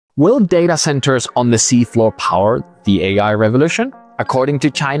Will data centers on the seafloor power the AI revolution? According to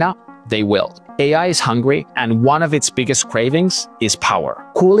China, they will. AI is hungry, and one of its biggest cravings is power.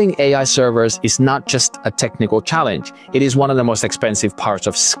 Cooling AI servers is not just a technical challenge, it is one of the most expensive parts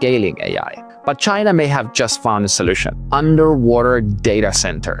of scaling AI. But China may have just found a solution. Underwater data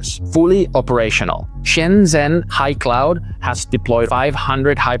centers, fully operational. Shenzhen High Cloud has deployed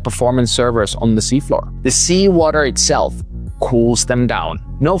 500 high-performance servers on the seafloor. The seawater itself cools them down.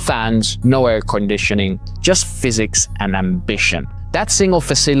 No fans, no air conditioning, just physics and ambition. That single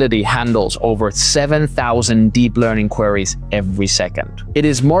facility handles over 7,000 deep learning queries every second. It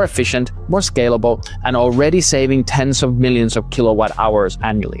is more efficient, more scalable, and already saving tens of millions of kilowatt hours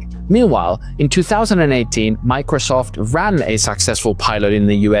annually. Meanwhile, in 2018, Microsoft ran a successful pilot in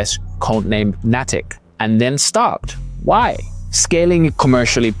the US codenamed Natick, and then stopped. Why? Scaling it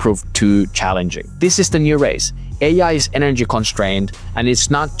commercially proved too challenging. This is the new race. AI is energy constrained, and it's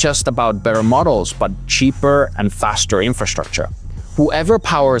not just about better models, but cheaper and faster infrastructure. Whoever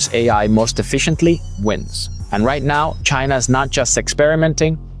powers AI most efficiently wins. And right now, China is not just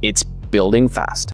experimenting, it's building fast.